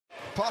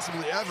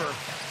possibly ever.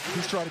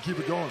 He's trying to keep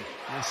it going.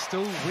 They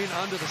still went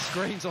under the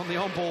screens on the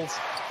on-balls,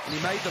 and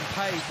he made them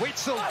pay.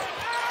 Wetzel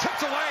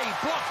tipped away,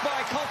 blocked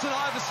by Colton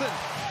Iverson.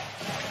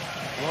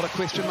 A lot of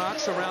question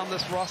marks around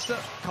this roster.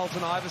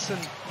 Colton Iverson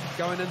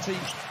going into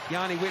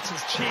Yanni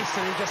Wetzel's chest,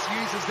 and he just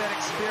uses that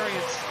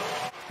experience.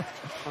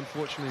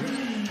 Unfortunately.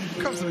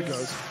 Comes and it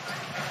goes.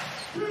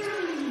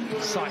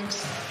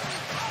 Sykes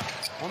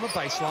on the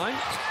baseline.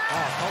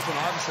 Oh, Colton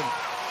Iverson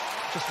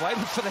just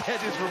waited for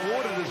that. Is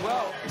rewarded as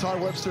well. Ty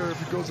Webster, if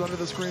he goes under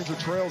the screens or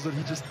trails it,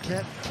 he just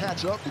can't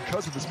catch up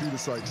because of the speed of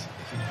Sykes.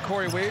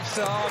 Corey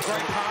Webster,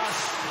 great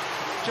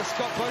pass. Just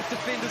got both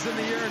defenders in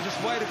the air and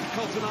just waited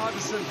for Colton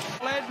Iverson.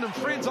 Gladden and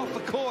friends off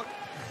the court.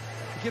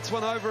 He gets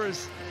one over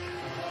his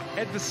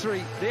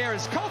adversary. There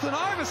is Colton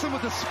Iverson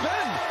with the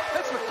spin.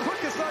 That's the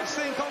quickest I've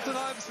seen Colton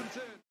Iverson turn.